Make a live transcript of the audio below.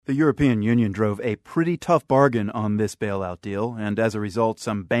The European Union drove a pretty tough bargain on this bailout deal, and as a result,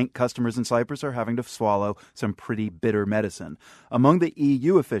 some bank customers in Cyprus are having to swallow some pretty bitter medicine. Among the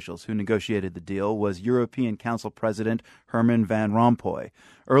EU officials who negotiated the deal was European Council President Herman Van Rompuy.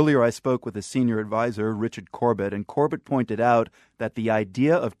 Earlier, I spoke with his senior advisor, Richard Corbett, and Corbett pointed out that the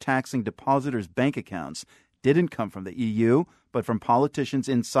idea of taxing depositors' bank accounts didn't come from the EU, but from politicians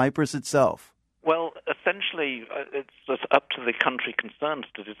in Cyprus itself. Well, essentially, it's just up to the country concerned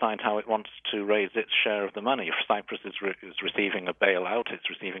to decide how it wants to raise its share of the money. If Cyprus is receiving a bailout, it's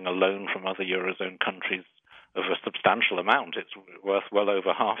receiving a loan from other Eurozone countries of a substantial amount. It's worth well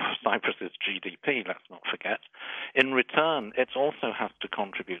over half of Cyprus's GDP, let's not forget. In return, it also has to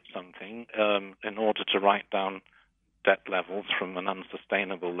contribute something in order to write down debt levels from an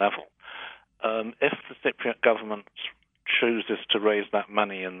unsustainable level. If the Cypriot government chooses to raise that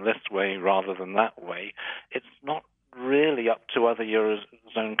money in this way rather than that way, it's not really up to other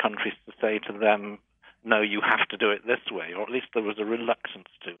Eurozone countries to say to them, no, you have to do it this way, or at least there was a reluctance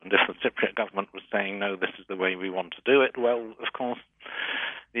to. And if the Cypriot government was saying, no, this is the way we want to do it, well, of course,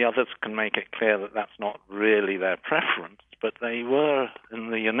 the others can make it clear that that's not really their preference, but they were,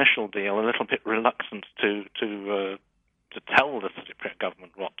 in the initial deal, a little bit reluctant to tell the Cypriot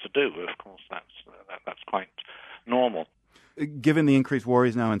government what to do. Of course, that's quite normal. Given the increased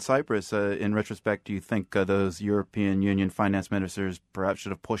worries now in Cyprus, in retrospect, do you think those European Union finance ministers perhaps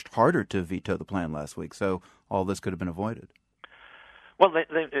should have pushed harder to veto the plan last week so all this could have been avoided? Well,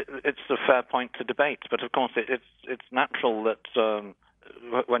 it's a fair point to debate, but of course it's natural that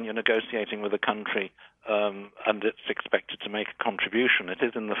when you're negotiating with a country and it's expected to make a contribution, it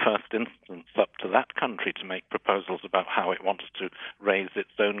is in the first instance up to that country to make proposals about how it wants to raise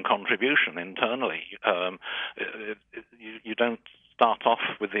its own contribution internally. You don't start off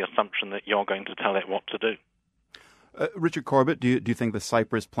with the assumption that you're going to tell it what to do. Richard Corbett, do you think the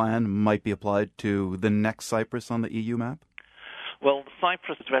Cyprus plan might be applied to the next Cyprus on the EU map? Well,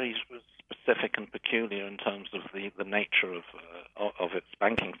 Cyprus is very specific and peculiar in terms of the nature of its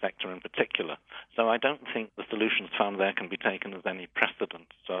banking sector in particular. So I don't think the solutions found there can be taken as any precedent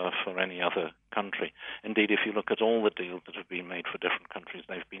for any other country. Indeed, if you look at all the deals that have been made for different countries,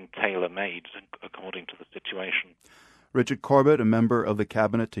 they've been tailor-made according to the situation. Richard Corbett, a member of the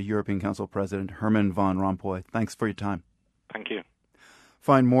Cabinet to European Council President Herman Van Rompuy. Thanks for your time. Thank you.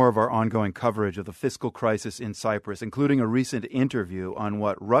 Find more of our ongoing coverage of the fiscal crisis in Cyprus, including a recent interview on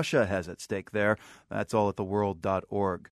what Russia has at stake there. That's all at theworld.org.